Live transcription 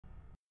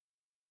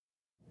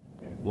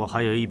我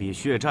还有一笔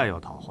血债要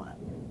讨还，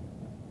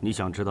你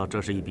想知道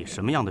这是一笔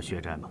什么样的血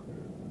债吗？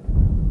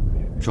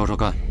说说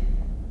看。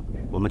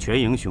我们全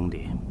营兄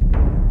弟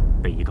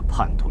被一个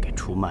叛徒给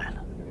出卖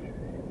了，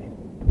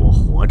我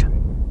活着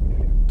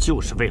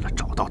就是为了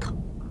找到他。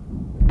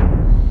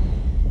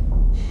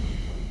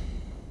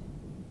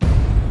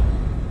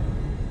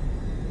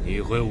你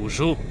会武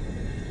术？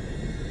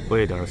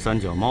会点三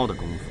脚猫的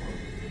功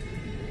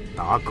夫，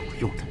打狗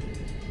用的。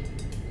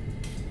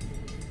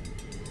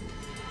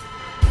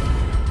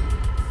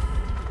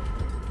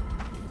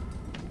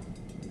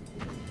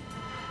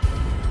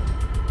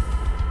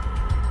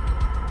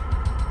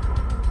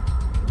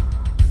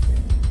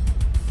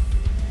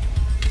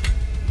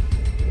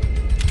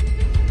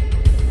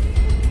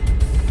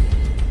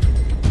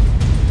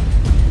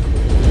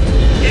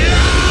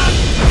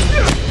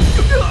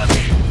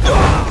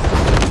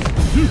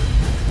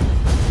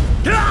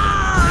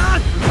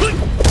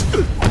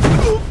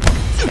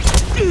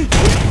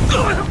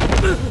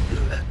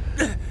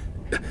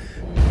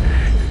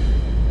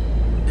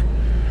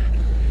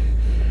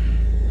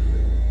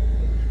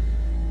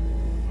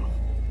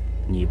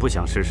你不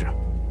想试试？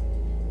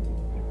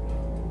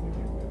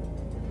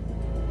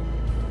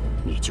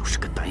你就是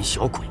个胆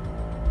小鬼，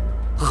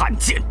汉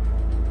奸！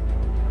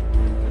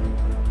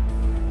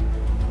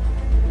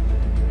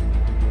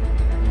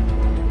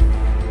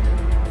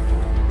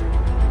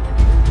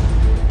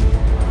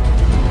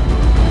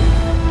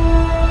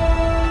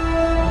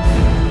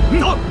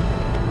走！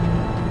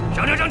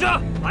上车！上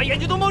车！把眼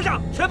睛都蒙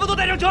上，全部都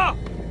带上车！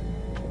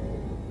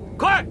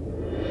快！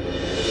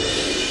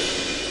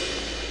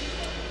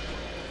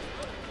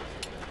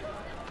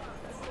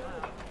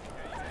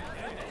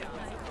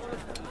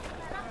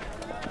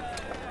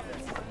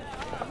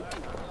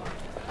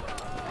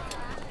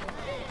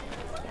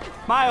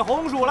卖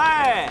红薯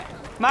嘞，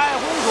卖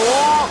红薯，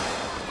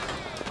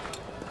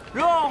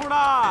热乎的，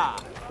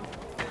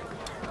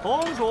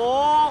红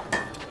薯，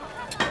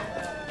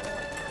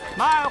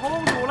卖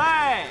红薯嘞。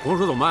红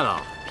薯怎么卖的？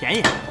便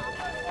宜。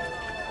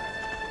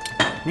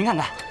您看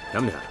看，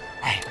甜不甜？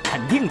哎，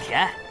肯定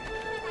甜。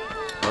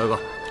来一个。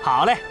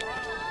好嘞。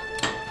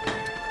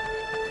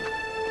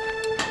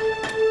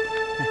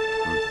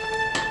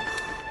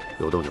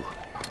有动静吗？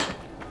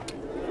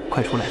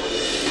快出来了。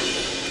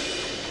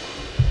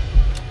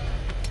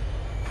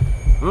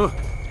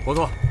不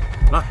错，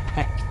来，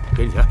哎，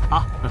给你钱。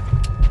好。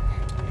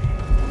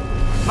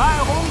卖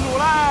红薯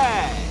嘞，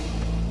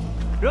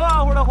热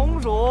乎的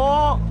红薯。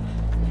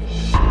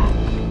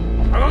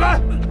快！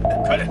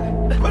快点！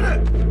快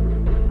点！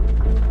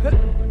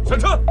上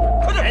车！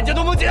快点！眼睛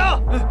都蒙紧啊！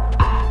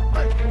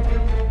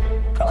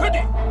快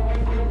点！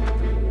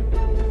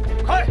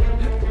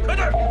快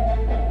点！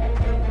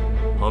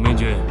黄明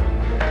军，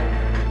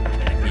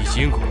你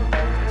辛苦了，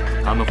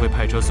他们会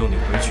派车送你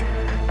回去。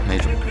没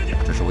准，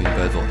这是我应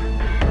该做的。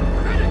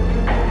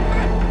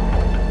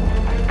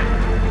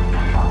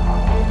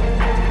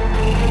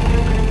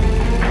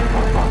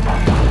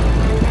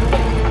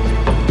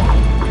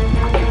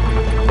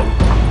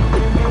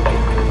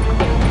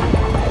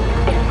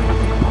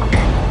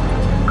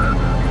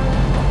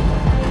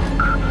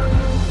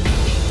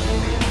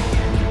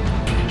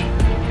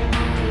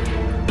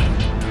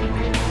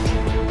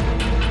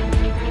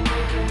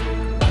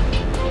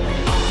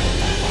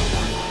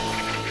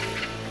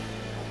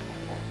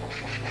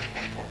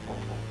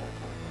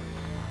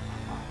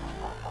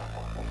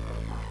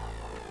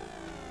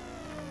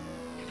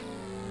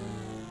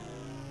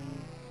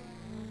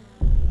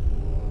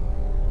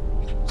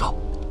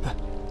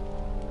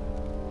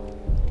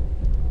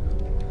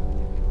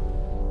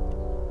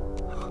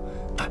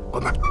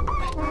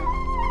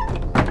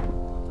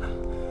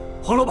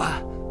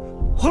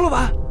黄老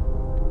板，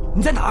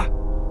你在哪儿？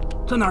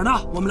在哪儿呢？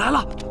我们来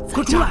了，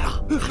快出来啊！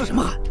喊什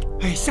么喊？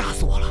哎，吓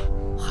死我了！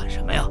喊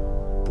什么呀？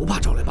不怕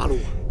招来八路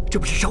啊？这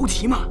不是着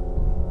急吗？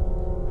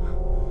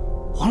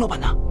黄老板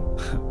呢？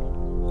哼，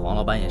黄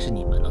老板也是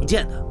你们能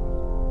见的。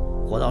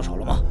货到手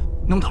了吗？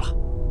弄到了。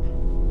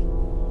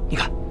你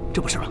看，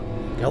这不是吗？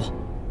给我。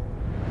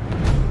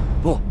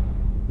不，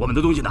我们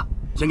的东西呢？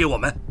先给我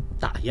们。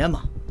大烟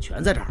嘛，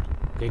全在这儿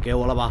了，给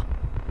我了吧？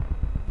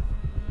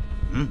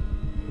嗯。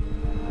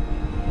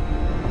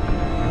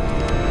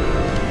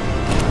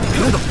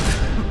等等，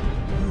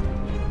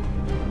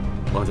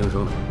王先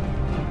生呢？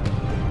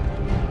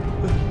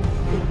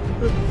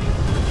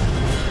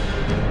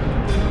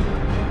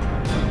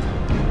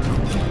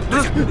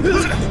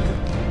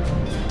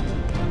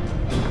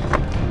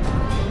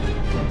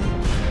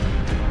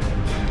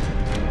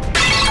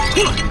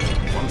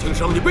王庆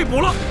生，你被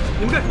捕了！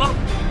你们干什么？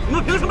你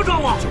们凭什么抓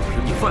我？就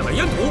凭你贩卖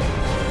烟土，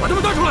把他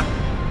们带出来！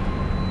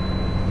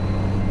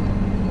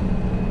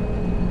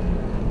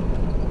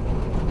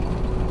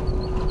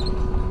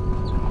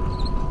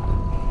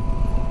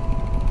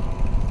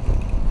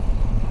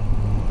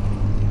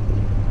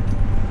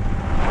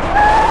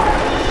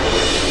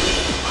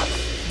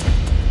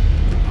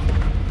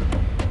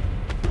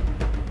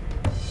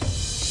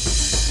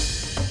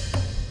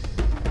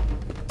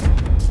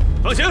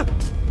放行！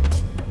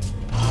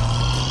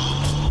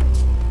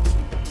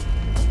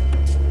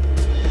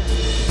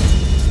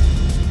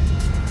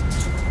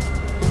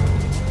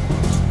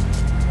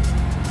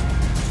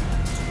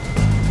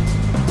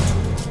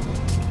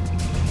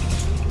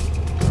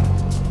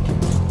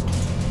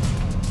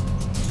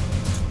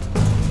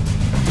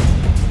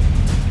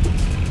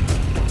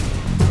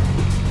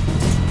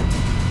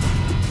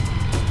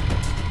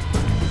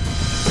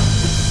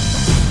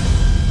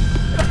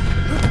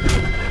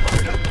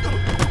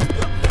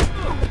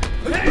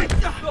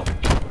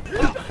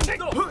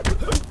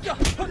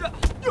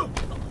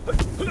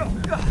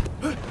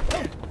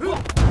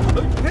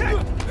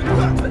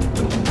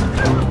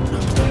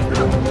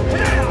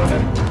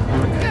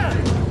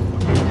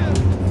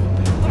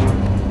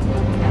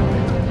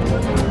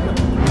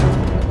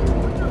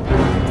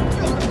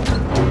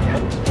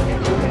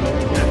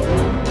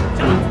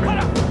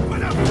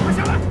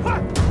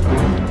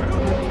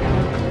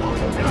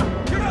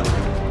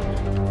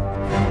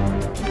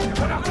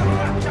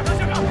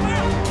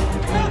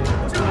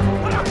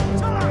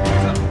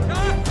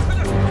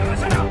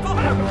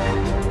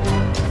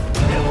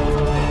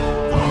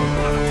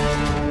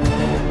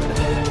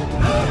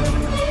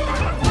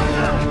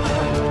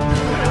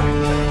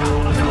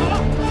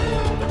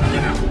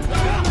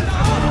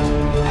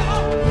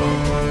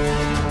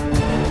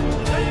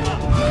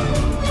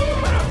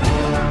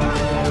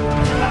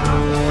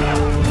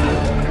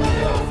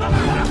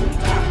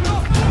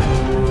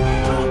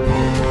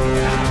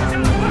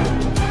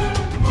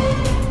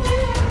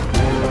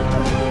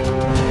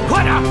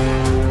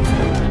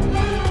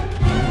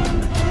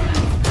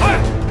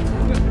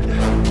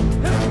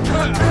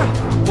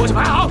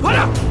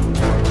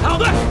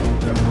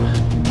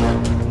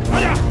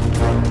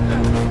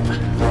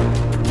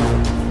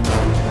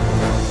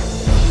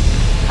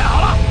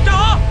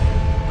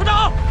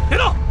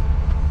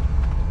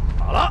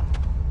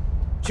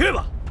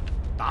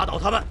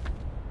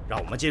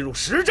进入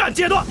实战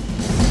阶段。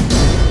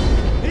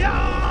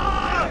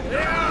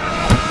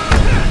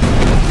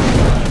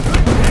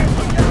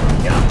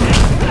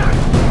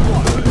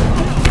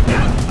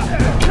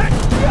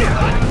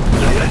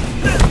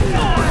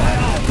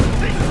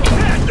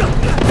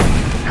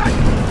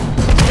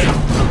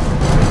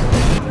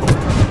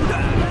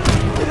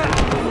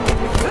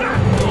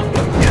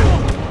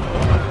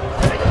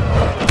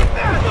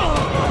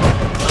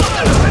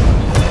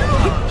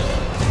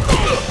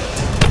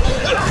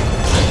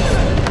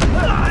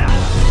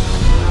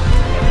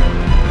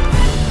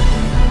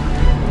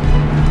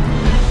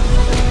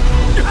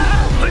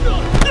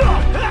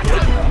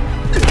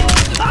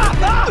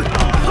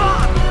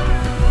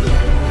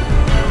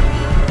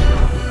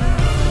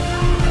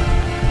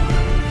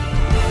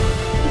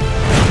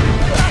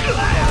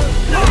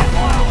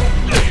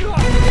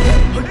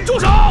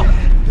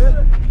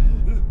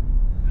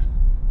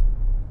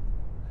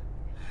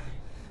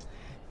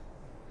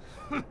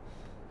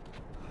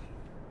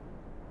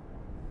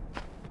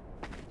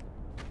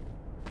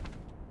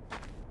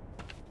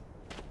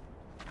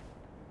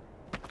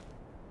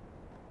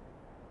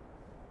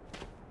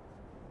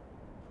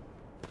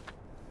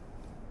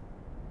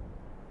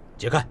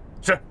解开。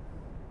是。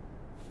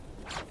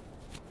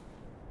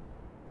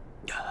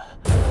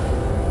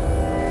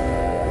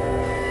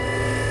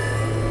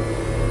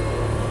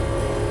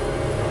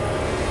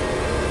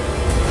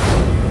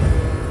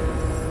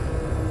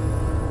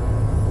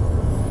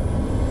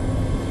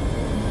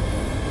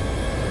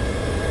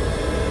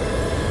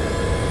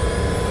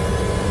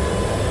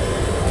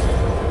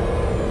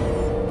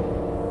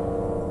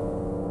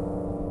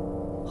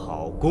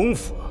好功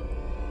夫。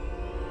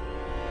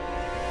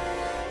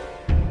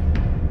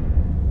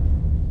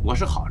 我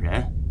是好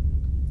人，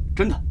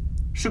真的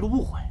是个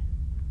误会。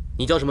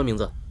你叫什么名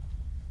字？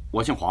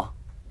我姓黄，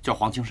叫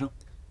黄清生。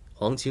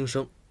黄清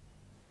生，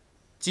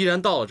既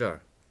然到了这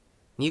儿，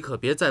你可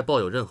别再抱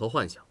有任何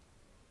幻想。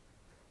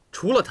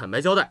除了坦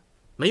白交代，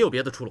没有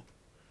别的出路。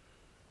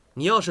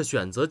你要是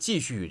选择继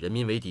续与人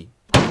民为敌，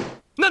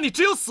那你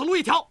只有死路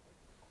一条。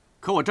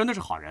可我真的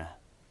是好人，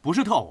不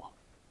是特务，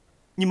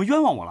你们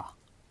冤枉我了。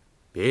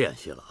别演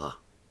戏了啊！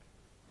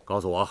告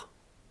诉我，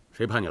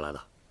谁派你来的？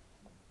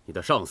你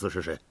的上司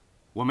是谁？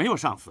 我没有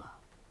上司，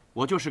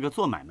我就是个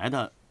做买卖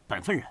的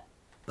本分人。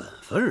本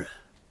分人。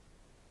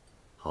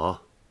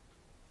好，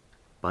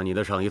把你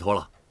的上衣脱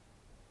了。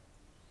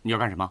你要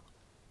干什么？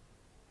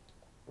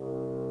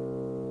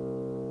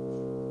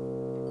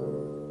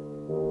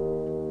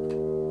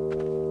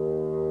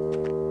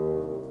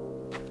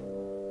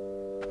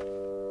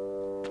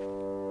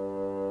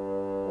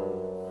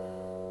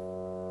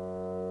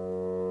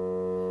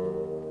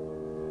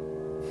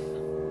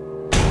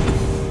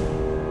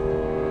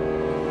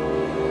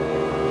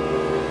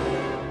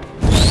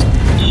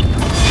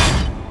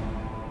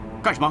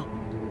干什么？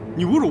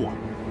你侮辱我！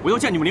我要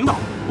见你们领导，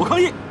我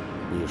抗议！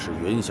你是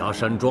云霞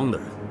山庄的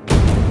人。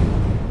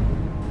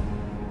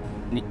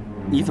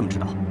你怎么知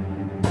道？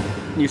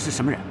你是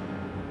什么人？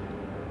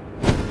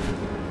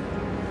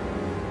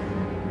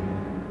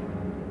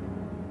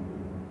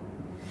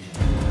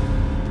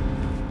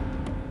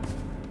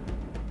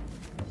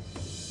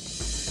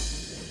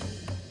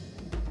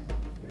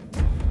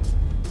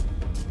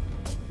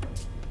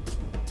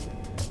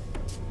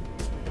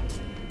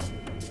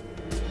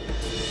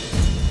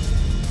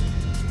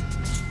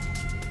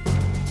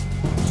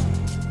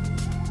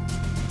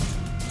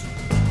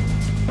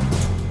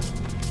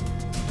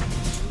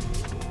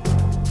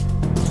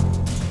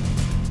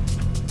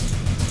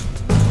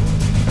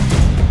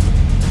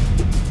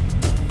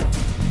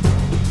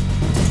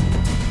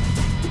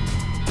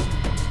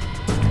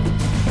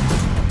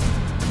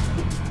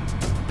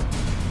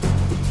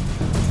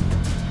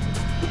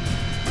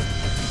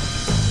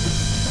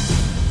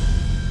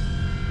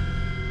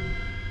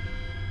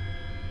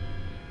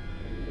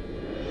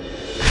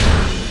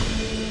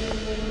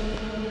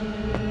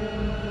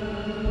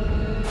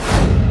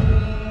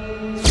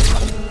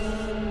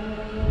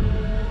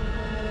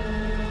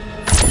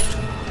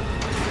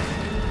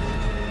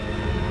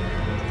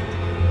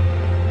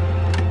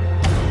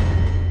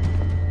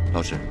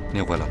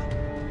您回来了，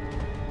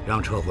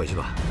让车回去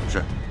吧。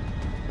是。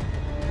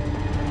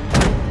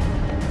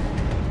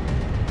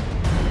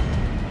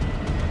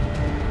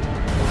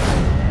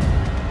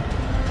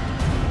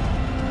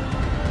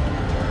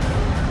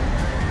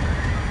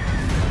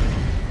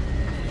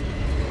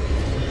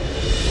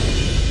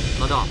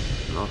老赵，啊，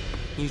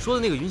你说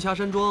的那个云霞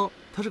山庄，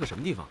它是个什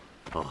么地方？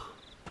啊，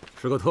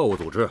是个特务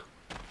组织，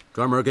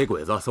专门给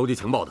鬼子搜集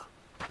情报的。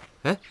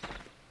哎，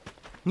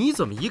你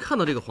怎么一看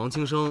到这个黄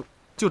清生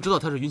就知道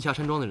他是云霞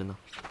山庄的人呢？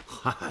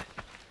嗨，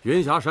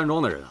云霞山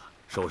庄的人啊，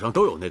手上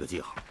都有那个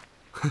记号。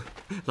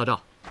老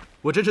赵，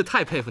我真是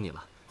太佩服你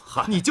了，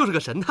嗨，你就是个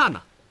神探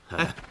呐！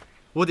哎，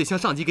我得向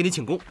上级给你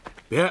请功。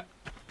别，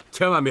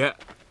千万别！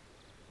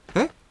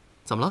哎，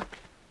怎么了？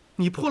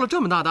你破了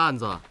这么大的案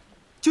子，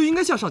就应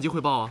该向上级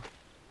汇报啊！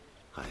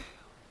哎呀，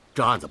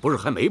这案子不是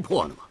还没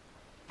破呢吗？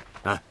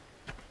哎，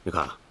你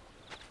看啊，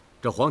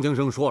这黄清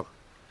生说了，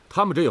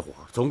他们这一伙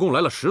总共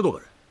来了10多个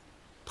人，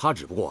他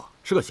只不过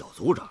是个小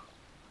组长，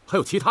还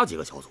有其他几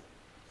个小组，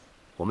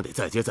我们得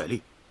再接再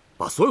厉，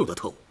把所有的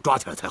特务抓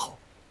起来才好。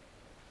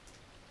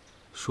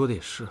说的也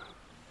是。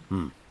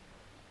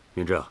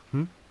敏之啊，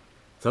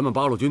咱们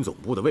八路军总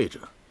部的位置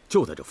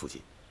就在这附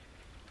近，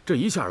这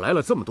一下来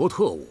了这么多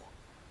特务，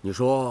你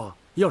说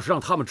要是让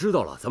他们知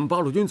道了咱们八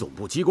路军总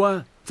部机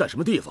关在什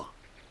么地方，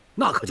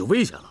那可就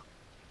危险了。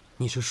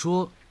你是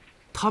说，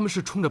他们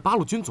是冲着八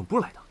路军总部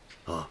来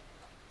的？啊，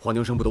黄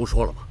宁生不都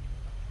说了吗？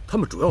他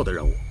们主要的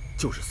任务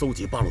就是搜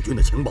集八路军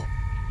的情报。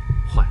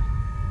坏了，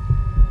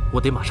我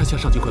得马上向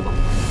上级汇报。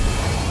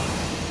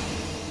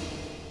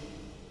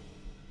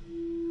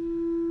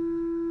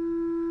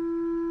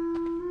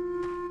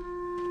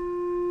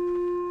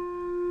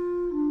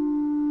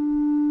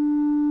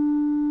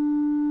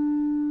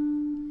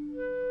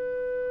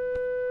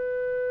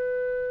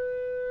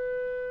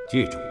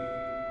记住，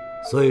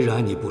虽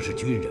然你不是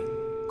军人，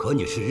可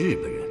你是日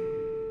本人，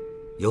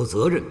有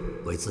责任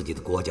为自己的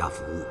国家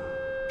服务，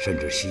甚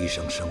至牺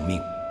牲生命。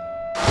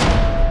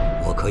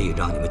我可以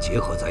让你们结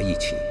合在一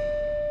起，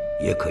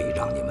也可以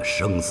让你们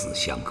生死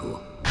相隔。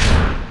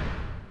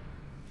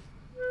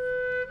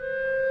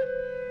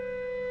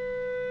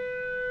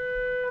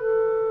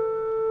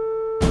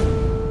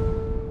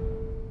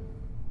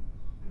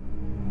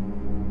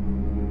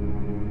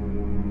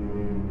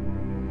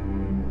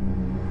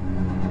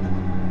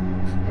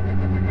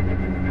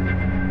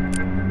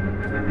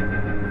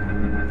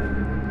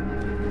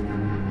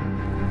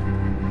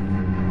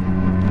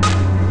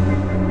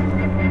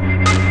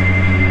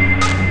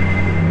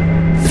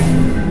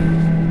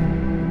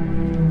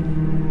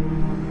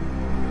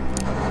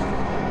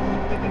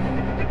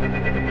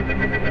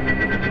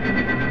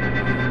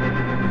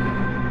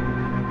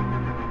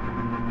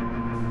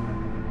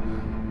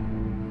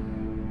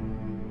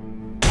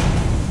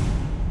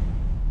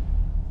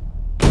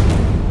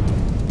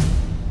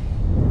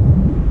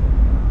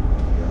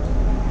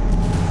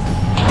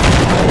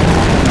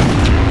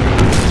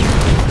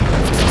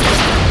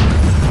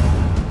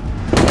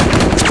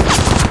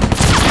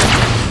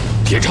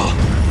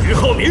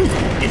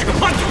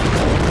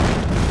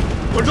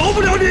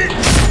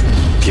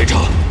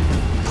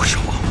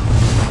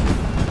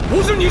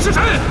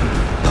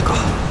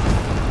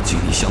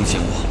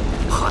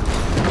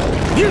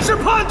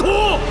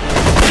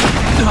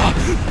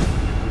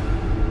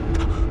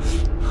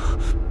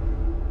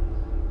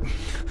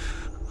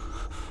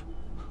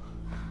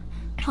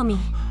浩明，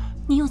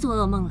你又做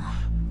噩梦了。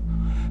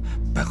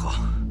百合，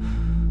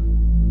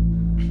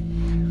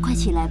快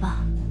起来吧，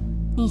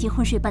你已经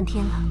昏睡半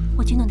天了。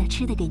我去弄点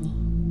吃的给你。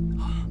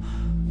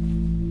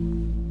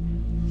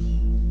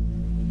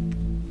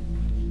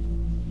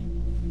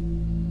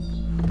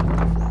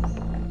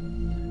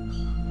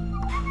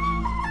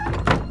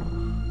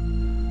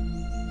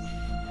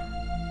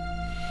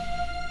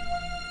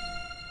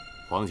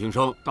黄清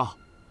生到，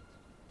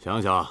想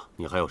想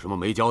你还有什么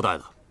没交代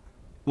的？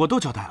我都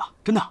交代了，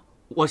真的。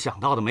我想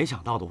到的、没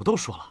想到的，我都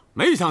说了。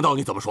没想到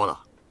你怎么说的？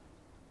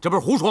这不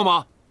是胡说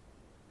吗？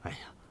哎呀，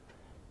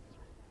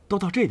都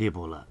到这地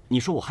步了，你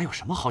说我还有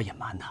什么好隐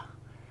瞒的？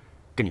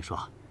跟你说，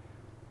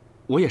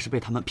我也是被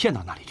他们骗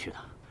到那里去的。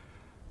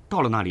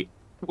到了那里，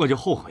我就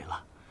后悔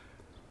了。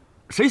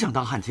谁想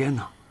当汉奸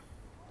呢？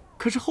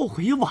可是后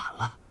悔也晚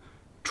了，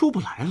出不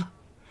来了。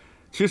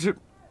其实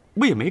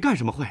我也没干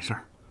什么坏事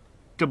儿，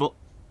这不，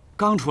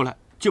刚出来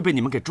就被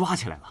你们给抓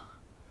起来了。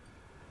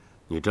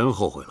你真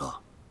后悔了？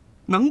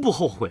能不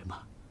后悔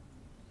吗？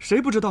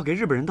谁不知道给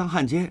日本人当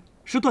汉奸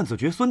是断子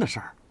绝孙的事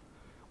儿？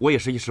我也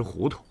是一时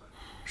糊涂，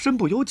身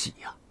不由己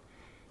呀。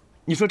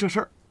你说这事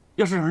儿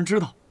要是让人知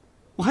道，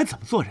我还怎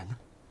么做人呢？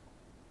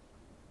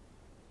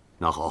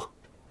那好，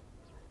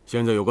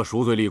现在有个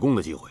赎罪立功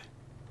的机会，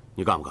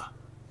你干不干？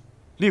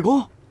立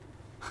功？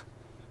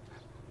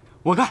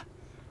我干，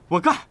我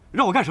干，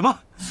让我干什么？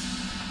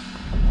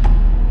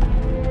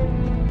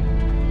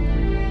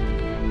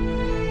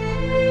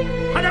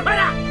快点，快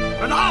点，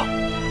快走！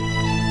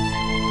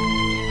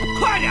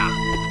快点，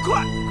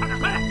快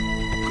点，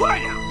快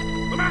点，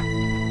快门！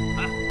啊！ ，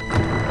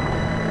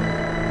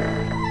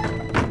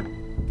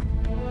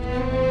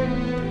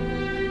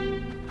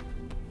你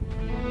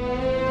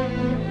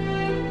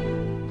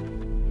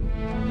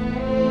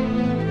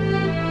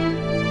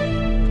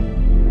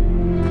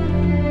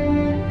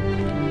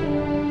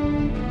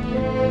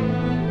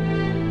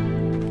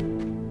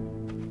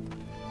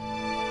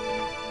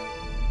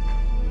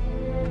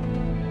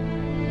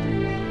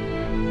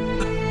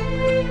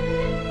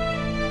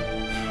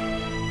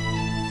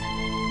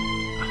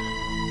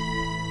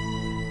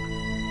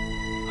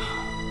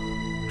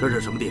这是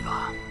什么地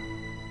方？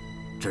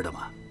知道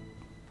吗？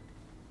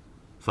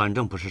反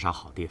正不是啥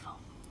好地方。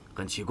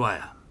很奇怪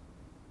啊，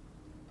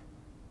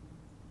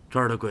这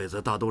儿的鬼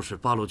子大都是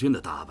八路军的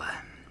打扮。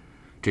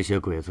这些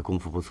鬼子功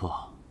夫不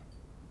错，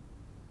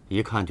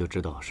一看就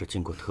知道是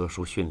经过特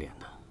殊训练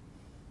的。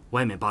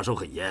外面把守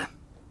很严，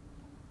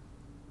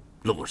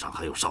路上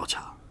还有哨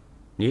卡。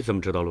你怎么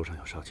知道路上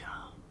有哨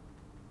卡？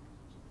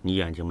你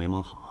眼睛没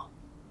蒙好。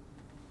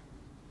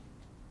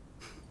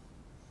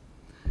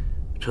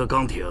车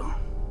刚停，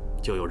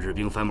就有日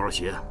兵翻毛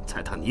鞋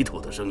踩踏泥土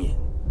的声音，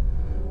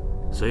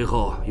随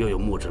后又有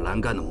木质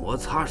栏杆的摩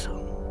擦声，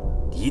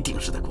一定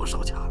是在过哨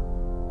卡。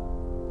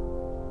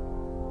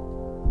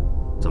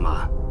怎么，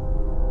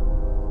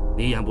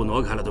你眼部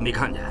挪开了都没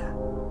看见？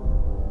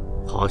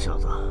好小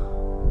子，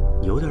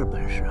有点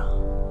本事啊！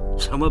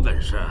什么本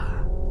事？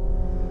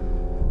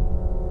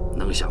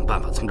能想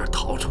办法从这儿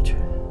逃出去，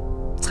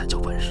才叫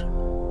本事。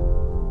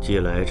既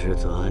来之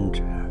则安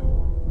之，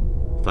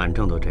反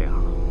正都这样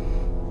了，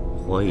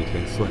活一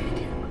天算一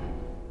天吧。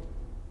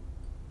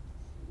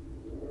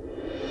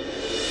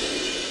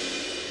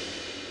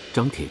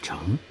张铁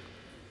成，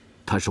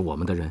他是我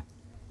们的人。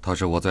他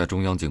是我在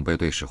中央警备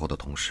队时候的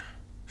同事，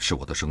是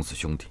我的生死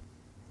兄弟。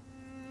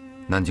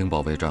南京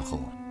保卫战后，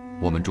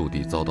我们驻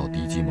地遭到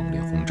敌机猛烈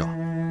轰炸，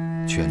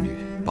全旅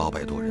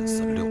800多人，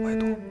死了600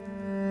多，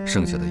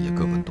剩下的也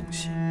各奔东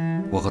西。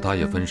我和他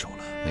也分手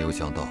了，没有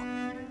想到，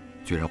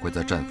居然会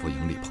在战俘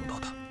营里碰到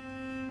他。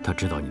他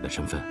知道你的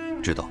身份？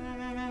知道，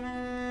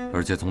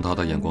而且从他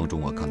的眼光中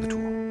我看得出，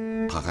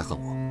他还恨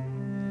我。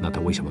那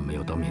他为什么没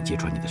有当面揭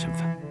穿你的身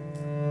份？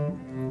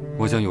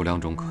我想有2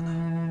种可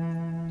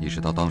能，一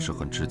是他当时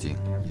很吃惊，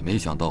也没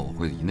想到我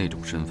会以那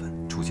种身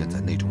份出现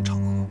在那种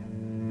场合。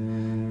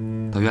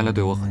他原来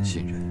对我很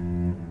信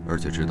任，而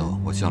且知道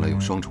我向来有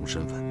双重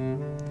身份，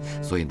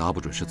所以拿不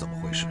准是怎么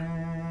回事。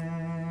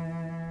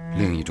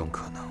另一种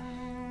可能，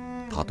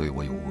他对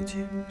我有误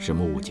解。什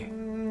么误解？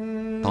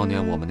当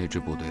年我们那支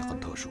部队很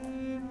特殊，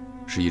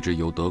是一支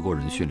由德国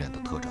人训练的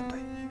特战队。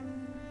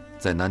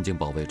在南京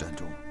保卫战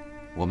中，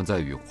我们在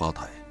雨花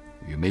台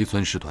与梅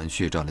村师团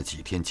血战了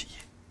几天几夜。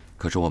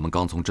可是我们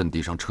刚从阵地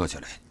上撤下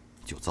来，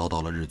就遭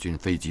到了日军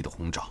飞机的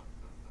轰炸，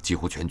几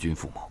乎全军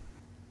覆没。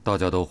大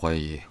家都怀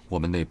疑我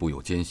们内部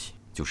有奸细，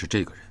就是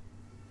这个人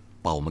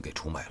把我们给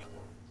出卖了。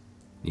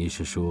你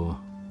是说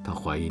他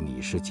怀疑你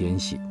是奸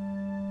细？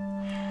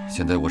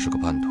现在我是个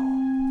叛徒，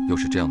又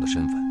是这样的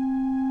身份，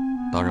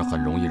当然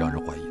很容易让人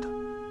怀疑他。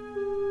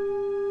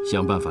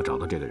想办法找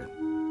到这个人，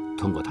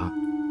通过他，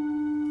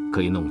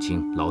可以弄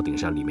清老顶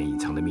山里面隐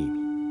藏的秘密。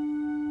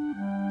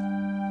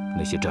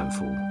那些战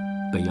俘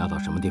被押到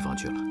什么地方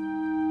去了？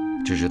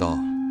只知道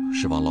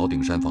是往老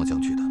顶山方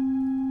向去的。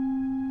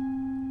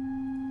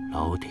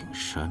老顶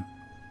山，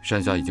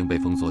山下已经被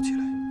封锁起来。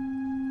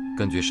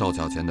根据哨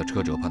卡前的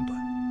车辙判断，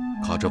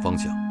卡车方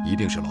向一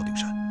定是老顶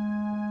山。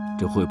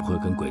这会不会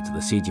跟鬼子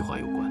的 C 计划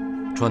有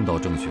关？川岛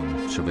正雄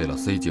是为了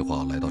C 计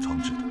划来到长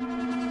治的，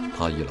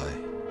他一来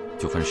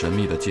就很神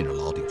秘地进了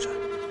老顶山，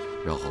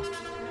然后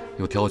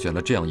又挑选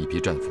了这样一批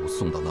战俘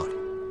送到那里，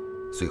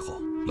随后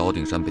老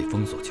顶山被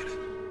封锁起来。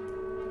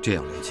这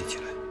样联系起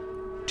来，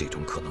这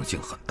种可能性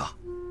很大。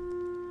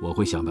我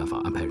会想办法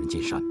安排人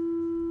进山。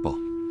不，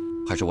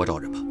还是我找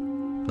人吧。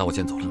那我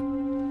先走了。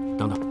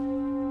等等，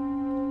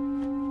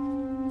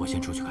我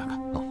先出去看看。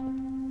哦。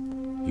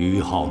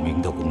于浩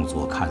明的工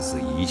作看似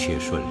一切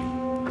顺利，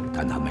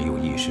但他没有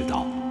意识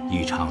到，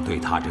一场对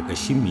他这个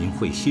新民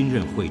会新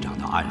任会长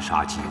的暗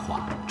杀计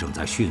划正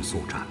在迅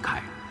速展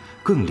开。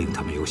更令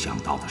他没有想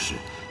到的是，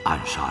暗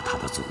杀他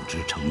的组织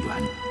成员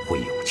会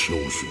有秋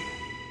雪。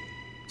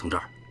从这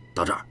儿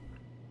到这儿。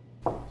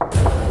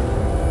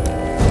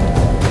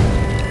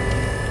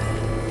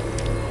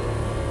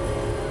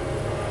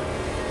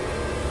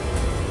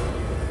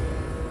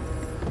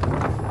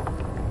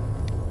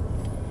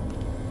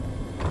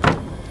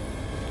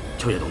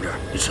秋叶同志，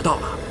你迟到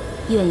了。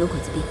医院有鬼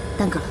子病，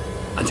耽搁了。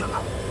安全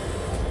吗？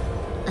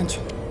安全。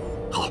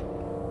好，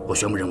我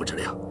宣布任务指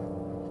令。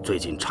最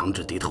近长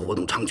治敌特活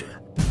动猖獗，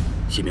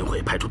新民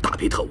会派出大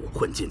批特务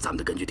混进咱们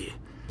的根据地。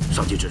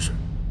上级指示，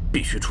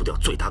必须除掉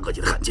罪大恶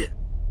极的汉奸。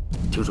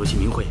听说新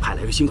民会派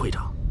来个新会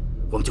长，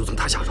我们就从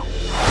他下手。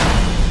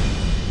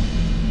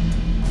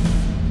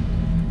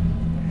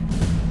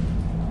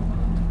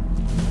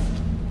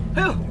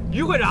哎呦，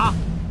于会长，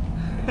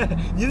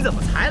您怎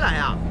么才来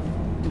啊？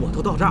我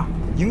都到这儿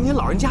迎您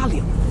老人家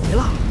领回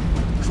了，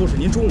说是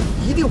您中午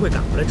一定会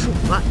赶过来吃午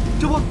饭。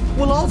这不，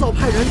我老早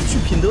派人去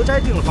品德斋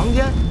订了房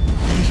间。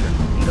一是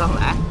您刚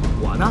来，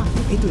我呢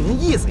也没对您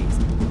意思意思；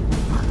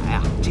二来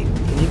啊，这5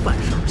天您办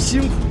事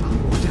辛苦了，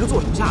我这个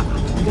做手下的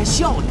应该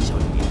孝敬孝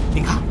敬您。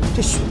您看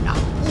这雪呀，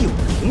一会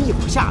儿停一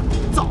会儿下的，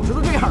早知道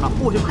这样了，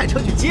我就派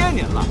车去接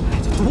您了。哎，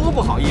这多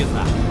不好意思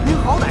啊！您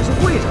好歹是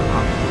会长，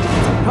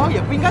怎么着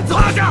也不应该走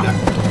这样。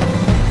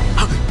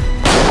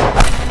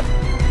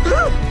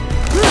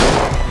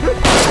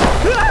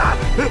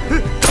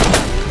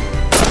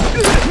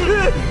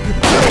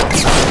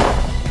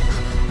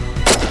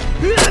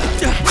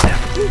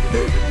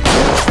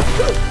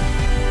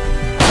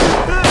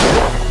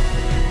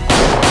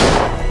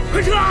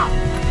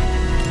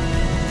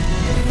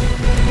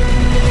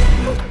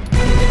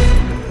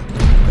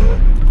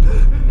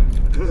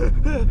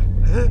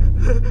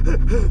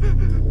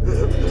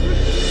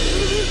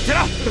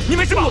你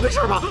没事吧？我没事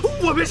吧？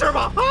我没事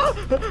吧？啊，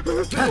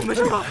我没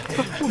事吧？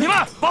你们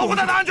保护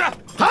他的安全。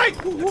嗨，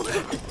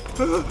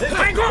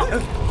开工！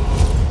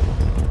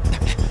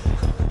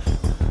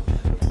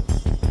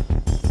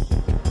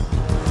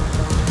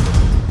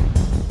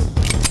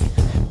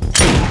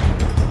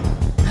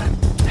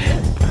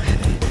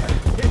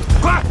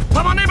快，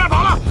他往那边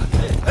跑了！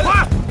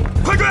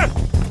快追！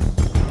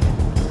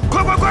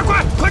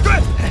快追！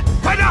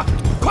快点，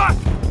快！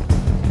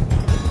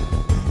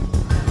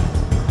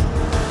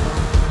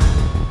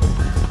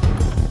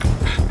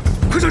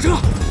快上车！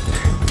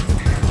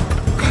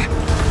快！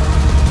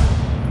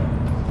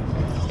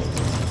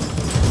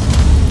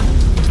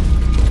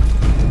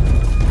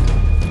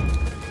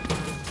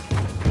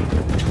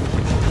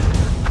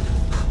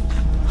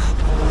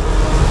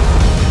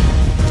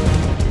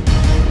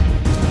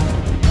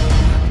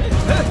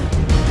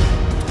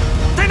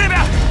在那边！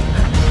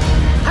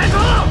海哥，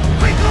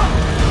海哥！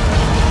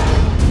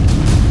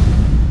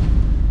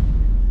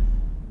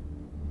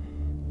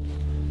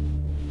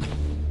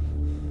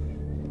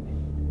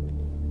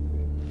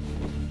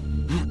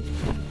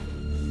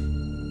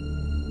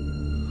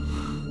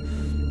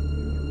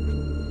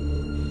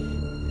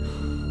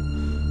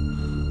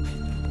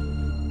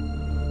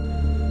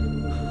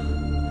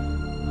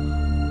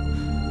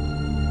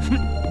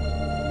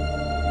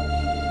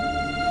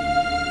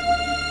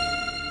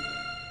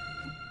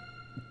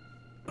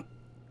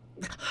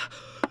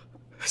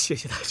谢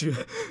谢太君。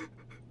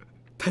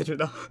太君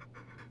呐，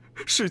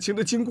事情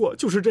的经过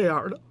就是这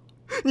样的，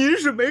您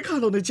是没看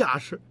到那架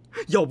势，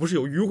要不是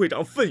有于会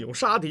长奋勇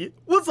杀敌，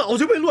我早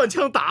就被乱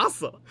枪打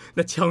死了。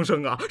那枪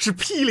声啊是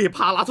噼里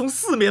啪啦从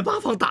四面八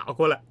方打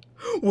过来，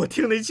我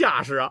听那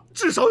架势啊，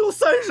至少有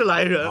30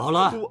来人。好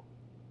了，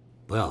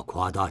不要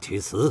夸大其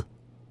词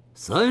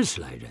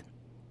，30来人。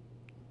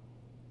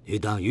你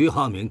当俞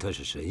浩明他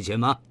是神仙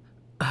吗？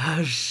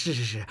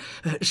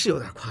是有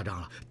点夸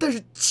张了，但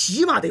是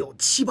起码得有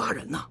7、8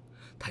人呢。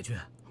太君，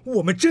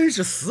我们真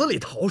是死里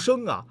逃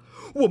生啊！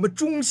我们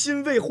忠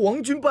心为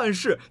皇军办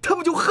事，他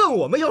们就恨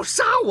我们，要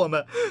杀我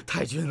们。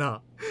太君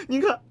呐，您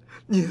看，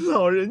您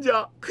老人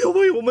家可要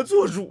为我们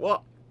做主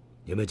啊！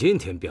你们今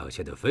天表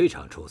现得非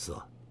常出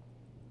色，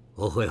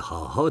我会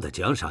好好的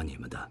奖赏你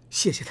们的。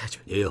谢谢太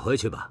君。你回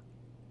去吧。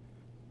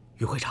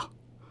于会长，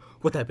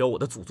我代表我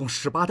的祖宗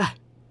18代，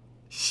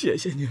谢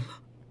谢您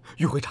了。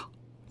于会长，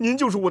您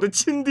就是我的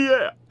亲爹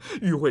呀！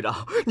于会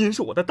长，您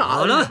是我的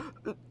大恩人。好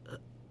了，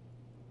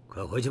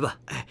快回去吧。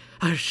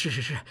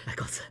是，来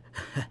告辞。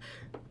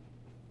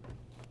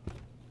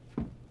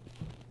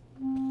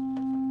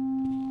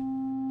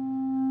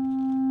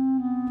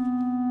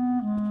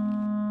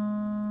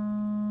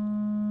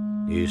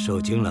你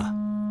受惊了。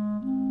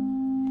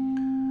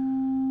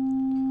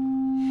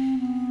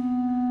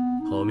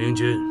郝明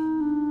君，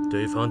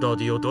对方到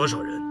底有多少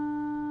人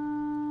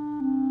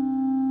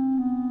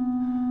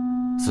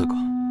？4个。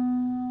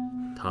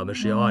他们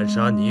是要暗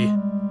杀你，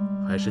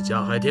还是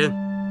加害天？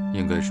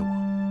应该是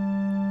我。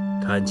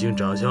看清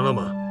长相了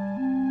吗？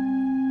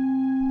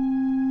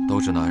都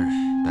是男人，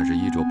但是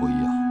衣着不一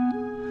样。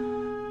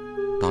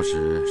当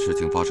时事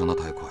情发生得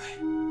太快，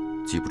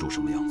记不住什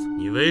么样子。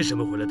你为什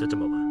么回来的这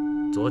么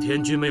晚？昨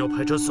天军没有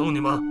派车送你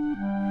吗？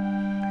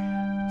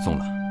送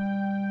了，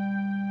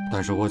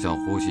但是我想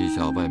呼吸一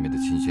下外面的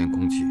新鲜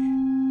空气，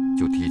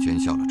就提前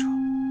下了车，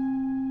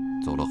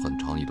走了很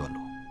长一段路。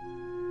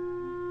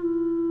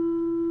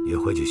你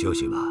回去休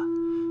息吧，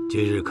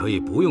今日可以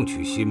不用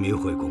去新民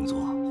会工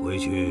作，回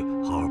去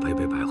好好陪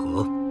陪百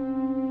合。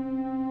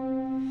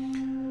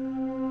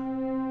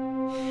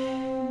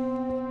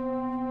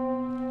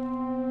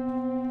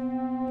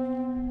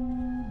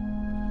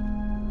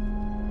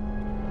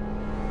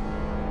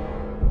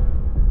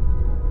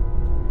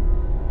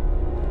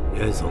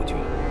袁宋军，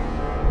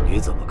你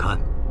怎么看？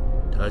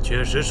他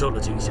确实受了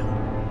惊吓，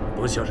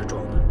不像是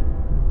装的。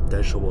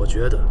但是我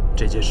觉得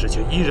这件事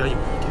情依然有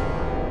疑点。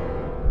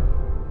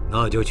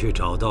那就去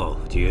找到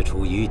解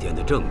除疑点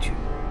的证据。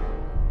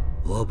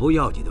我不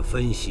要你的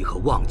分析和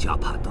妄加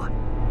判断。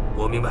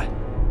我明白。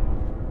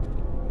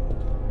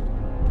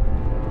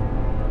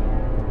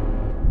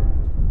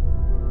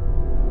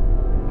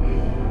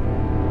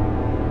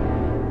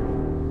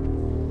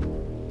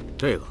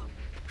这个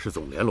是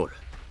总联络人，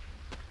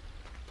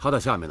他的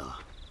下面呢，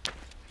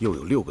又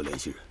有6个联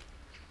系人，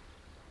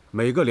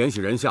每个联系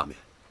人下面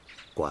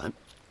管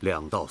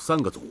2到3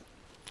个组，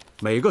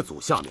每个组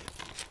下面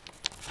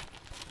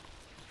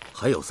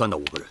还有3到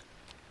5个人。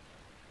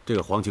这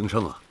个黄清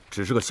生啊，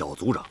只是个小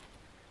组长，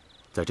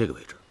在这个位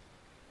置，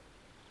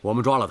我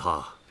们抓了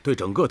他，对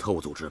整个特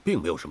务组织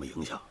并没有什么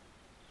影响。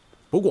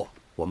不过，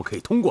我们可以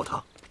通过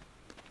他，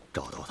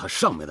找到他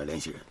上面的联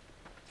系人，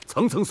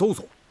层层搜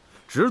索，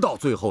直到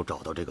最后找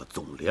到这个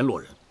总联络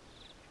人。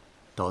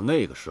到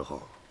那个时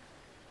候，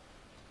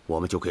我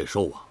们就可以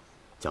收网，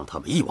将他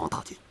们一网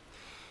打尽。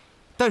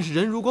但是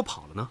人如果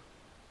跑了呢？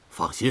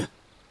放心，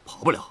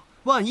跑不了。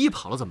万一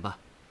跑了怎么办？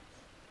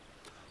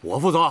我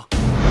负责。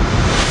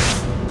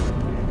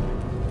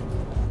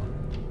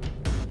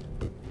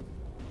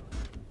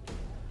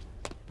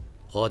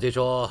伙计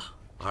说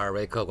，2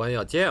位客官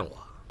要见我，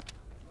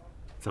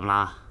怎么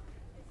啦，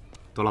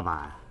杜老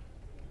板？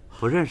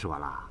不认识我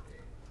啦？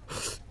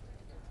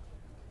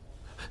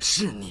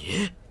是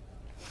你？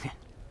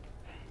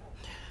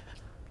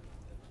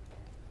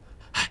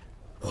哎，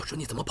我说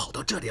你怎么跑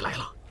到这里来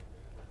了？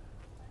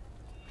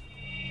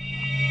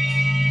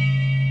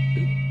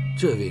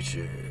这位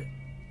是？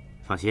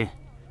放心，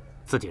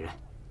自己人。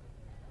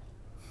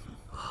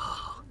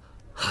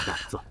来，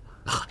坐。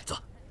坐。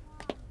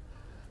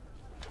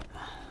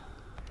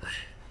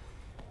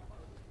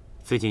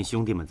最近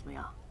兄弟们怎么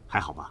样？还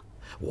好吧？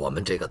我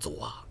们这个组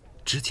啊，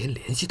之前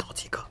联系到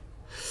几个。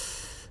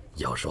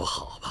要说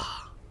好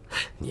吧，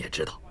你也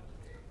知道，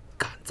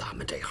干咱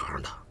们这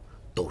行的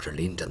都是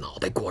拎着脑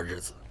袋过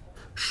日子，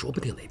说不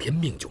定哪天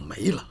命就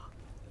没了，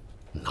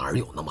哪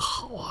有那么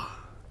好啊？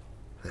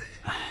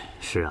哎，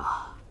是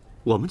啊，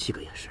我们几个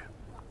也是，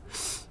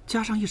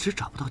加上一时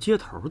找不到接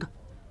头的，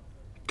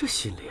这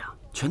心里啊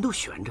全都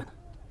悬着呢。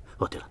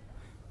哦，对了，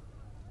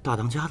大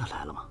当家的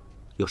来了吗？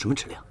有什么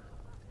指令？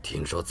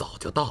听说早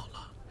就到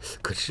了，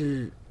可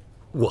是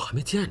我还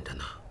没见着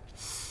呢。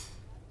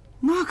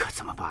那可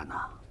怎么办呢？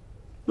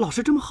老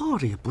是这么耗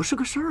着也不是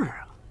个事儿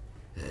啊。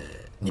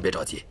你别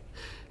着急，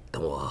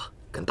等我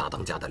跟大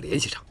当家的联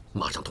系上，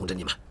马上通知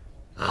你们。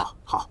好，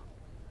好，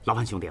劳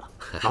烦兄弟了，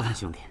劳烦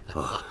兄弟。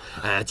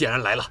既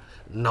然来了，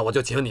那我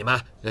就请你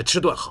们吃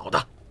顿好的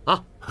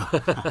啊！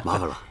麻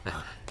烦了。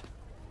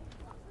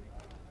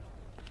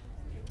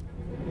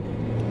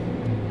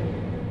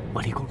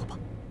往里滚滚吧。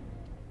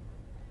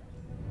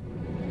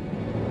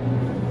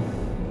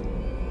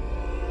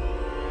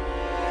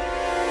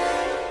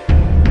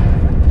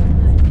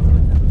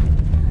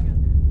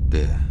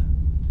爹，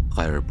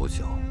孩儿不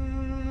小，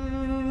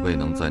未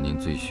能在您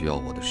最需要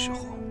我的时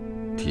候，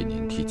替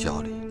您替家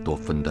里多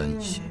分担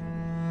一些。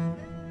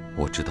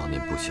我知道您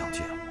不想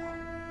见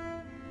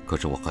我，可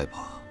是我害怕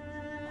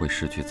会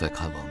失去再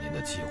看望您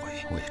的机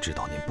会。我也知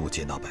道您不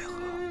接纳百合，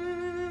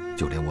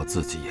就连我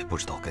自己也不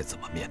知道该怎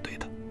么面对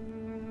他。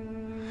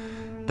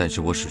但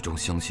是我始终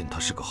相信他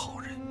是个好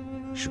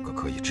人，是个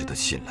可以值得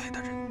信赖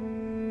的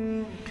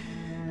人。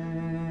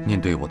您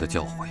对我的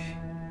教诲，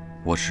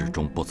我始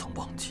终不曾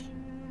忘记。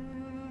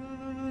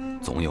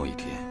总有一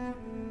天，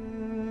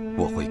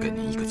我会给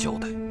您一个交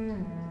代。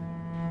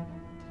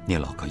您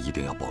老可一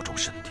定要保重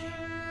身体。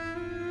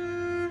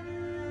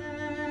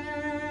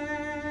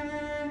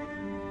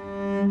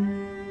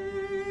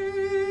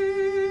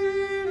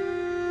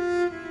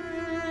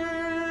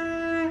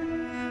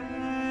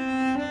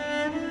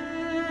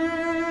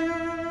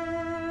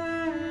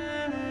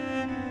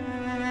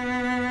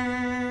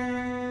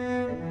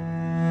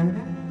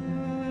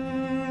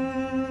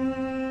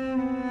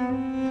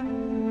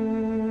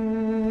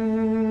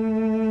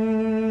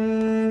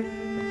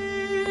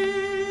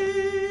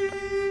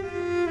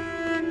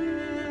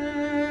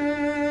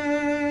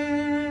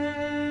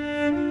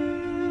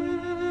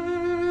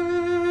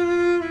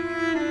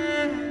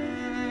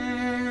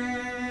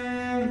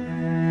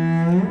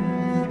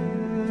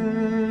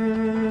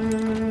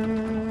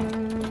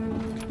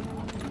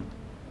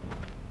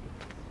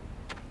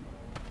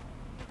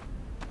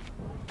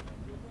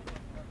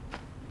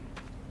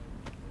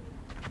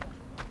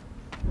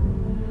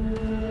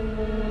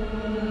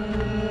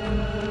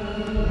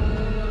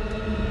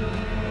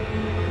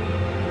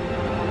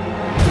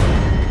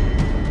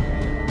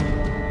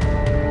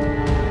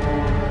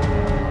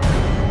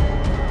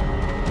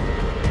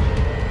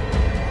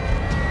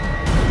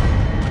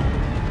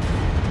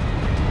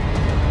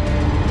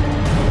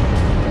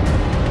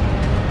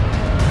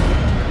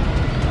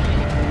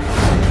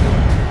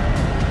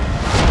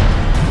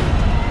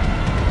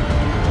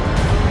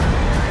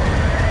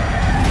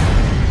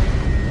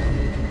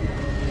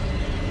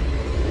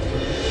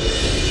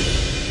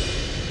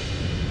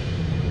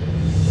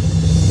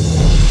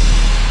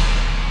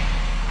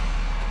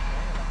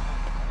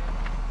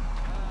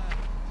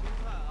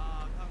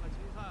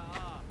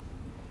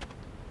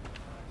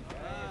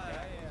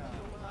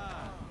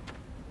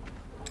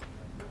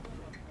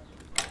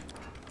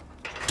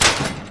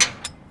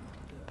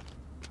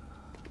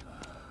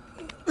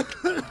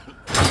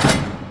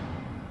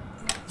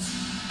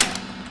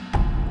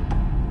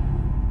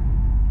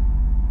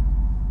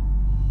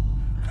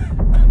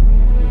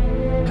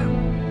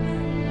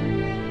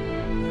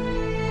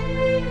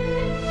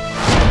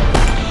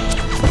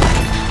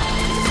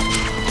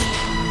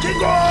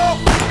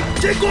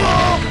进攻！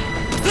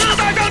自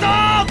带上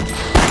场！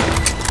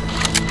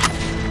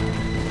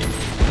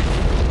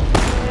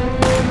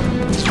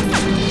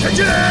前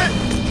进！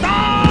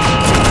打！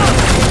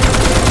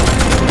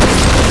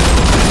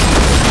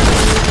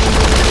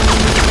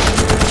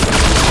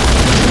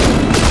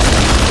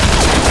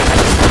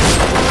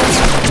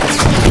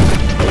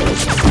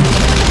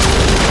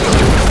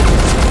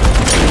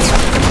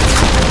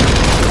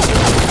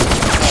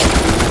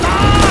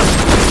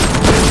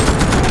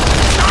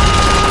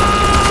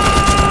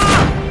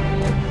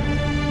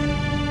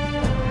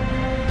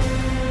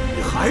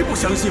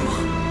相信吗？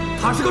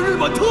他是个日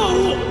本特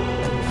务，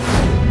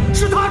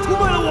是他出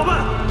卖了我们，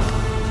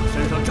他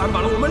身上沾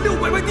满了我们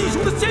600位弟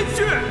兄的鲜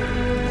血。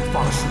我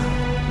发誓，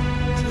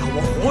只要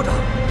我活着，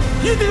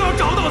一定要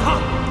找到他，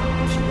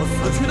替我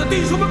死去的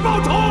弟兄们报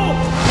仇！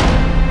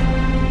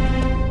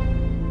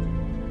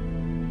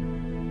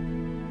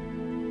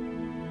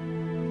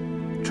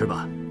吃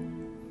吧。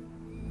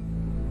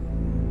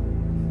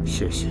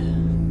谢谢。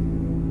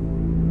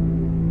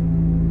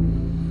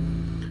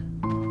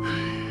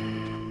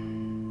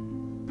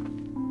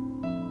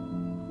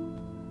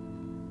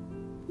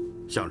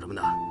想什么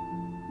呢？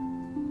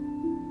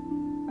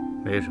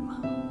没什么。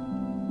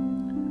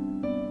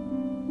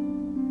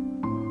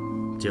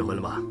结婚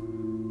了吗？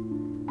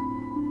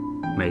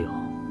没有。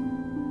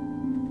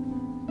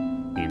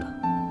你呢？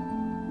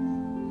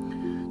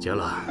结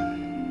了。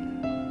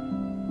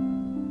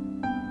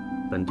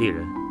本地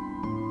人？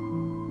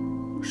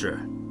是。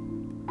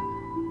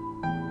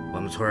我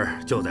们村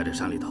儿就在这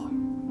山里头。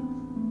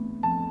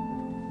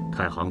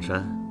太行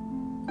山。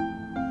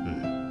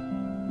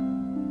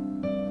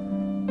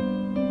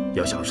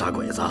要想杀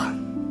鬼子，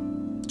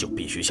就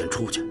必须先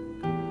出去。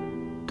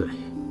对，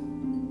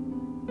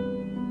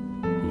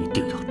一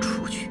定要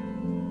出去。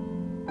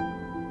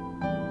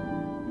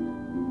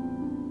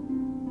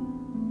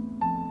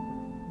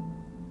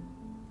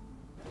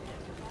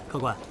客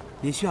官，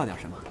您需要点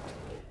什么？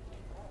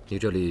你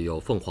这里有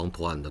凤凰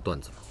图案的缎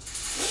子吗？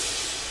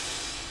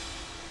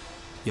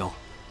有，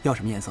要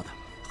什么颜色的？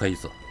黑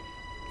色。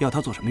要它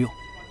做什么用？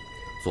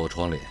做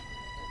窗帘。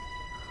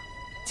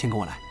请跟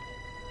我来。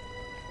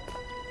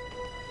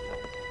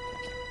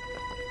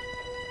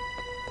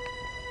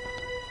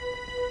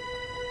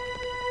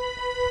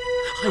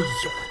哎呦，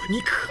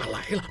你可来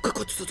了！快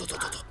快走。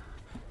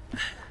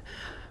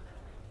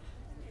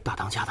大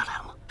当家的来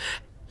了吗？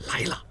来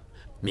了，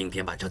明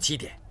天晚上7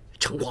点，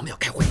城隍庙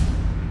开会。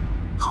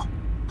好。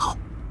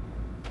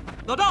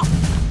老赵，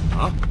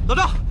啊，老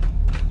赵，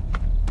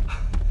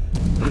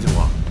什么情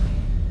况？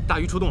大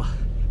鱼出动了，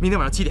明天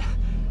晚上7点，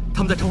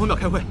他们在城隍庙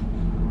开会。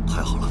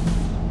太好了，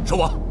收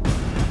网。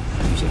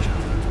于先生，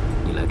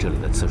你来这里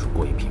的次数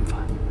过于频繁，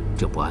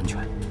这不安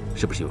全，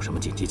是不是有什么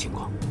紧急情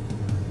况？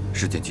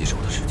是件棘手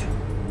的事情，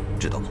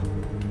知道吗？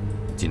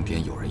今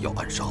天有人要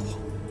暗杀我。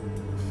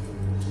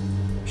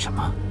什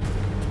么？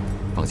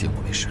放心，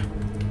我没事。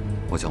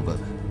我想问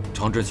问，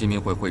长治新民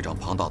会会长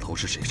庞大头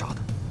是谁杀的？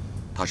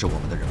他是我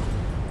们的人吗？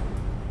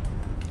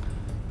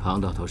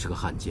庞大头是个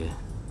汉奸，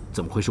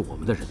怎么会是我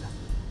们的人呢？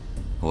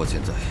我现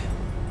在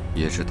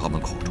也是他们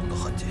口中的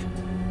汉奸。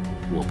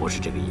我不是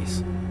这个意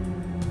思。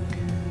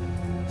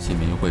新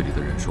民会里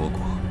的人说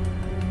过，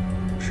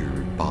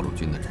是八路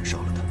军的人杀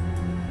了他。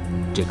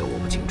这个我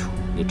不清楚。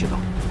你知道，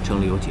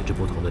城里有几支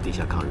不同的地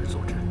下抗日组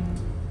织，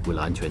为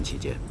了安全起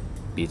见，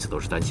彼此都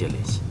是单线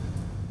联系。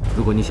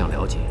如果你想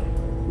了解，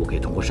我可以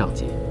通过上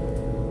级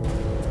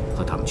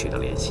和他们取得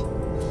联系。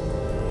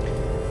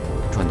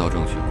川岛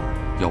正雄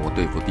要我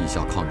对付地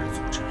下抗日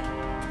组织，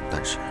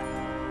但是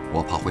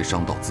我怕会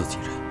伤到自己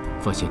人。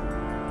放心，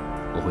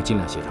我会尽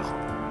量协调好。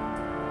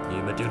你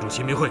们盯住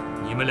新民会，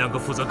你们2个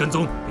负责跟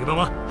踪，明白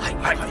吗？嗨。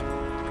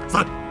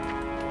3。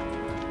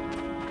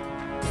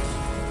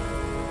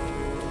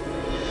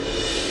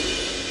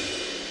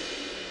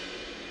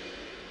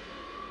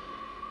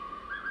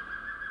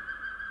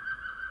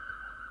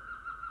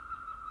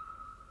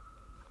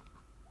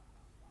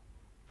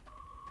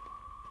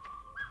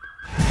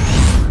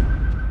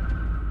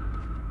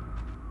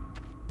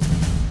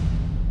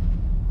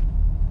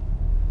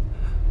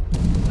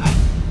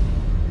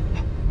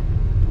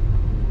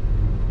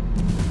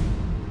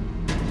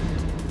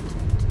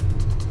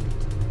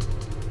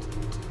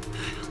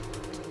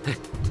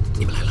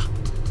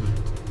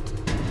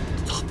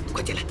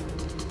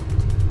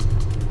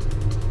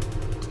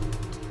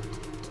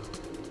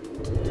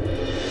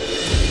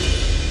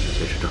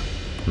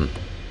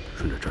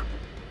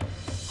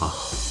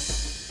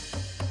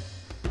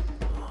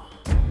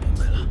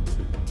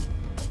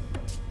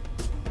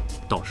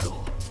到时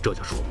候，这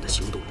就是我们的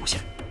行动路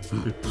线。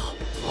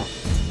好。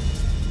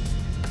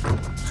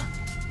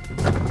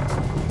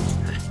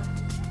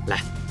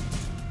来，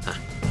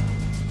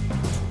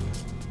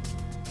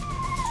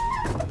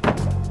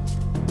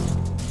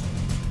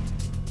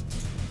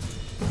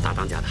大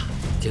当家的，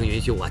请允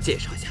许我介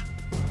绍一下，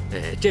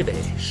这位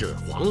是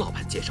黄老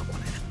板介绍过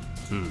来的。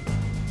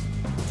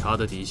他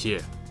的底细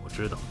我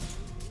知道，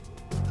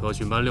特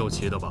训班6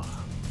期的吧？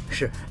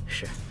是。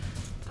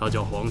他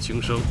叫黄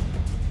清生。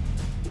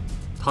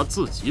他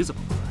自己怎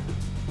么过来？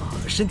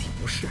身体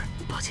不适，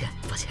抱歉。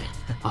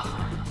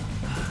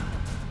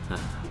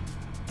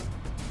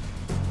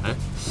哎，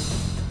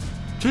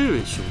这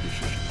位兄弟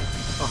是谁？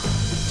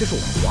这是我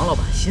们黄老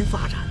板新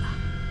发展的。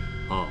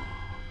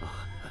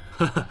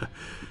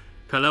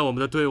看来我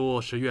们的队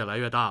伍是越来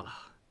越大了。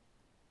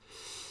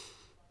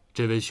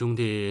这位兄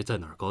弟在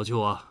哪儿高就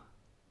啊？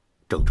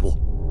政治部。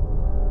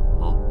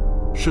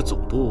是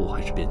总部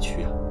还是边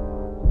区啊？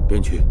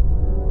边区。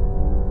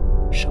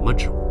什么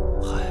职务？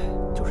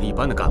就是一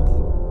般的干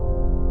部。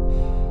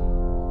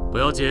不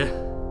要紧，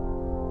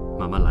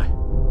慢慢来。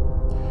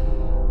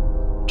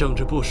政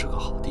治部是个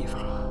好地方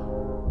啊。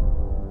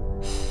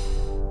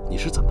你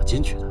是怎么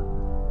进去的？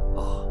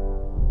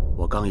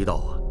我刚一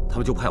到他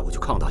们就派我去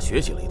抗大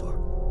学习了一段。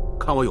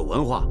看我有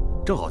文化，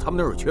正好他们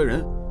那儿缺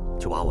人，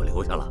就把我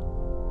留下了。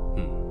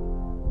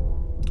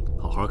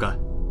好好干，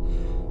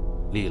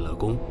立了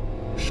功，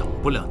少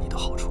不了你的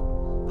好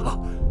处。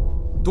好，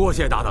多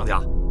谢大当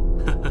家。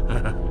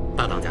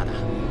大当家的，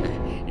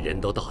人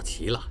都到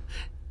齐了，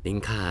您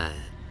看。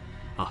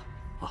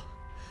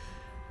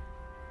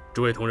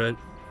诸位同仁，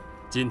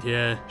今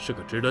天是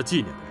个值得纪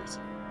念的日子，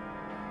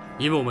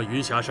因为我们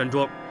云霞山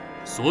庄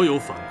所有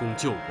反共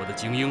救国的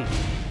精英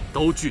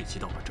都聚集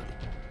到了这里。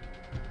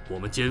我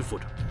们肩负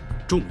着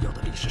重要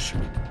的历史使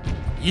命，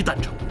一旦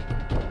成功，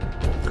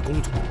我们的工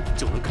作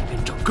就能改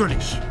变整个历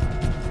史。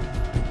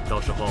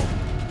到时候，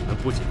我们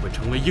不仅会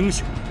成为英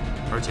雄，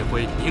而且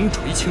会名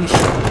垂青史。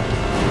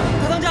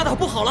大当家的，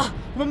不好了，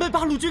我们被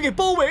八路军给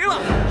包围了！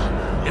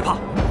别怕，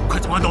快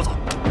从暗道走。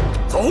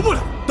走不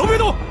了，都别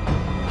动！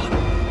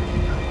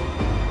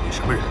你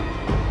什么人？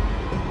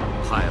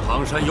太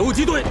行山游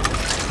击队。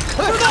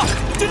别动！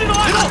进去走，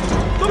别动，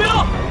都别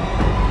动！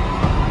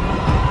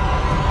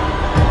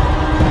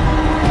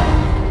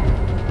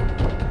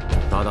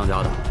大当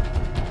家的，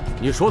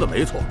你说的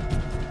没错，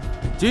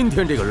今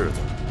天这个日子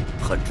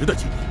很值得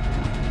纪念。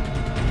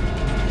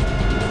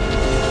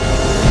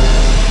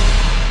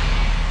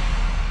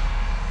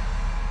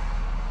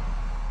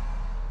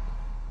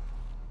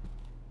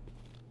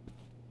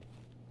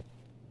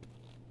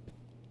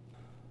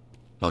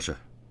老师，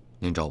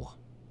您找我。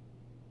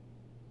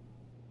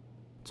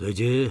最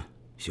近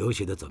休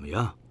息的怎么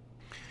样？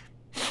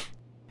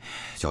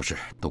小事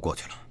都过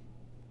去了。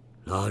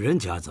老人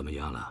家怎么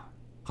样了？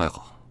还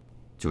好，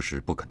就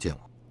是不肯见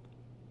我。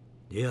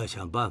你要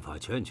想办法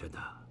劝劝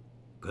他，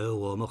跟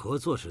我们合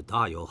作是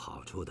大有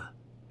好处的。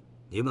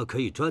你们可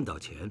以赚到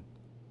钱，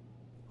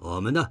我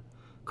们呢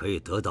可以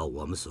得到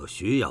我们所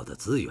需要的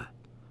资源，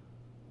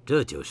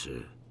这就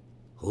是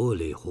互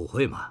利互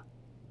惠嘛。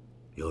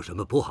有什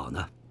么不好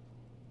呢？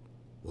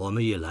我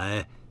们一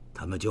来，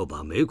他们就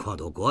把煤矿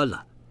都关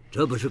了，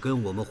这不是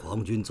跟我们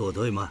皇军作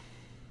对吗？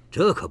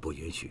这可不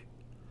允许。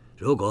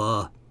如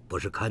果不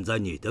是看在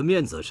你的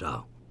面子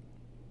上，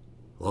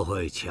我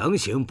会强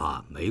行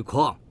把煤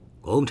矿、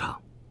工厂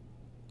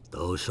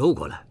都收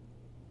过来，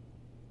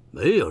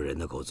没有人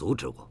能够阻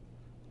止我。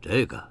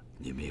这个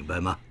你明白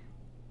吗？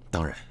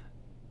当然，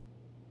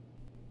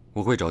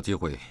我会找机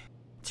会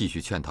继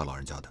续劝他老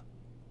人家的。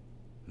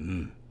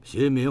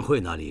新民会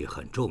那里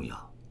很重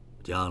要，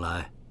将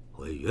来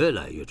会越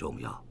来越重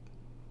要。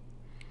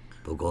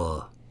不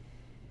过，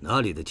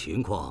那里的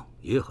情况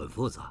也很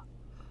复杂。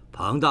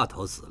庞大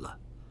头死了，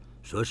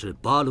说是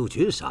八路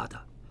军杀的，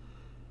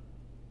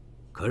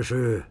可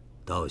是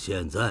到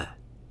现在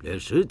连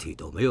尸体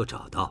都没有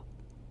找到。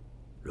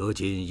如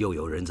今又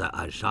有人在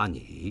暗杀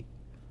你，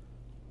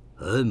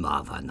很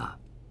麻烦呐。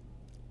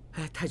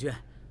哎，太君，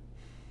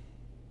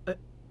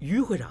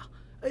于会长，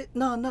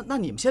那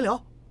你们先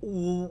聊，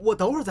我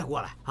等会儿再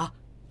过来啊。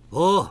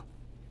哦，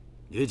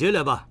你进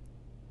来吧。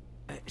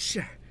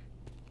是。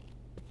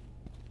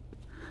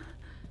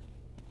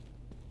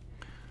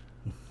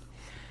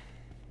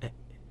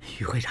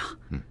于会长，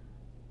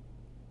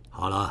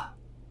好了，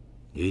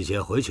你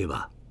先回去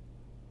吧。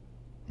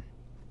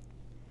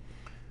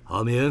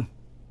郝明，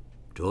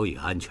注意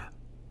安全。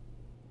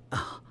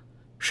啊，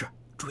是，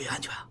注意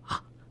安全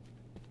啊。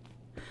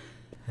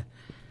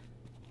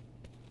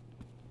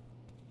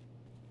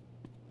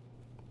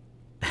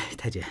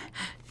太君。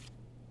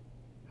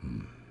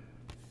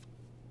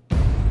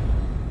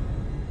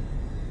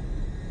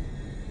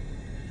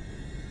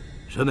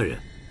什么人？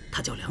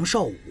他叫梁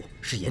少武，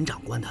是严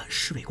长官的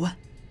侍卫官，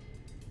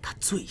他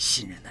最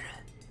信任的人。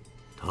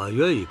他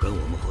愿意跟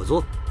我们合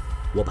作？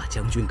我把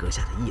将军阁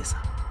下的意思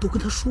都跟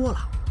他说了，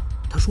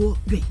他说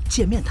愿意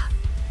见面谈，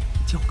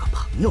交个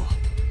朋友。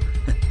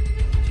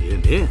见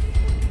面？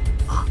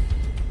啊，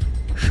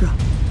是啊，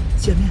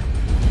见面。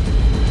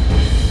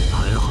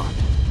很好，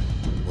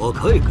我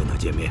可以跟他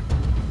见面。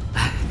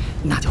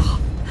那就好，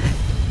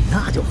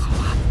那就好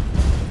啊。